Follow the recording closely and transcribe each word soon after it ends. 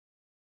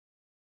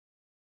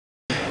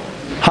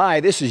Hi,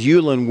 this is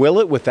Yeulin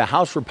Willett with the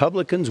House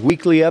Republicans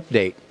Weekly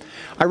Update.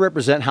 I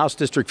represent House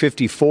District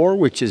 54,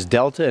 which is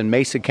Delta and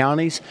Mesa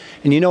counties.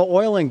 And you know,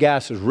 oil and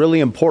gas is really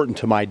important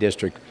to my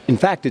district. In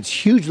fact, it's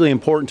hugely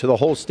important to the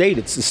whole state.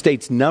 It's the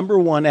state's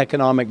 #1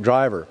 economic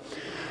driver.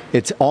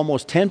 It's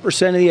almost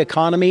 10% of the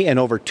economy and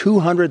over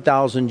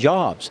 200,000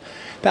 jobs.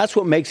 That's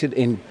what makes it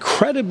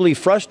incredibly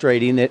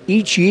frustrating that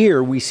each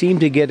year we seem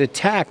to get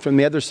attacked from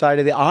the other side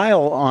of the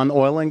aisle on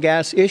oil and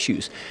gas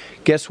issues.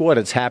 Guess what?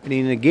 It's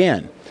happening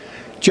again.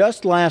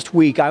 Just last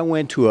week, I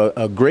went to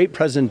a great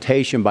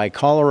presentation by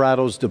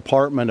Colorado's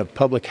Department of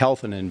Public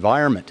Health and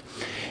Environment.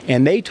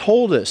 And they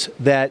told us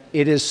that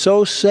it is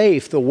so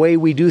safe the way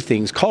we do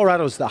things.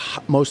 Colorado is the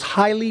most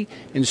highly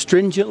and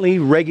stringently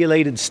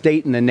regulated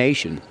state in the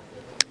nation.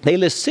 They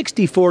list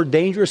 64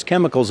 dangerous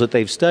chemicals that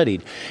they've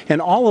studied,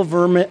 and all of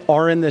them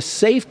are in the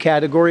safe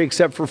category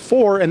except for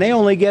 4, and they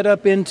only get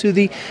up into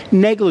the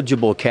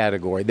negligible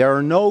category. There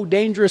are no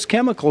dangerous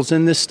chemicals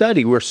in this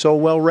study. We're so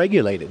well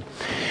regulated.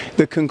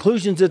 The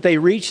conclusions that they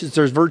reach is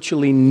there's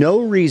virtually no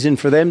reason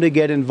for them to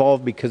get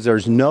involved because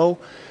there's no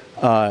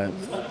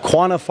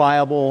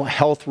quantifiable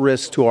health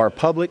risks to our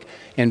public.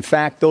 In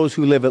fact, those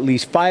who live at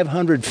least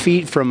 500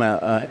 feet from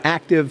an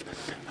active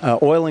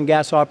oil and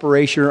gas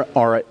operation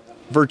are at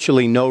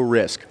virtually no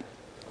risk.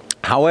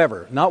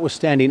 However,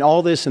 notwithstanding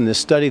all this in this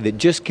study that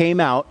just came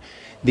out,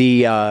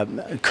 the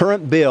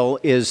current bill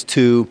is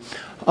to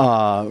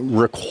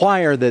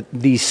require that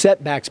these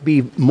setbacks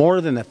be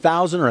more than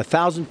 1,000 or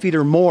 1,000 feet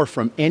or more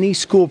from any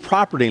school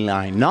property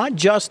line, not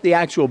just the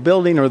actual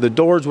building or the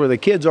doors where the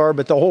kids are,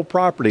 but the whole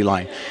property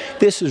line.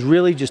 This is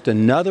really just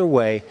another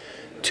way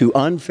to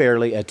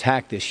unfairly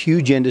attack this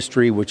huge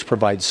industry which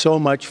provides so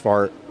much for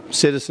our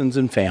citizens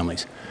and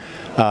families.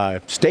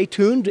 Stay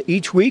tuned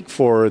each week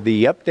for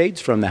the updates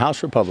from the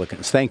House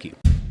Republicans. Thank you.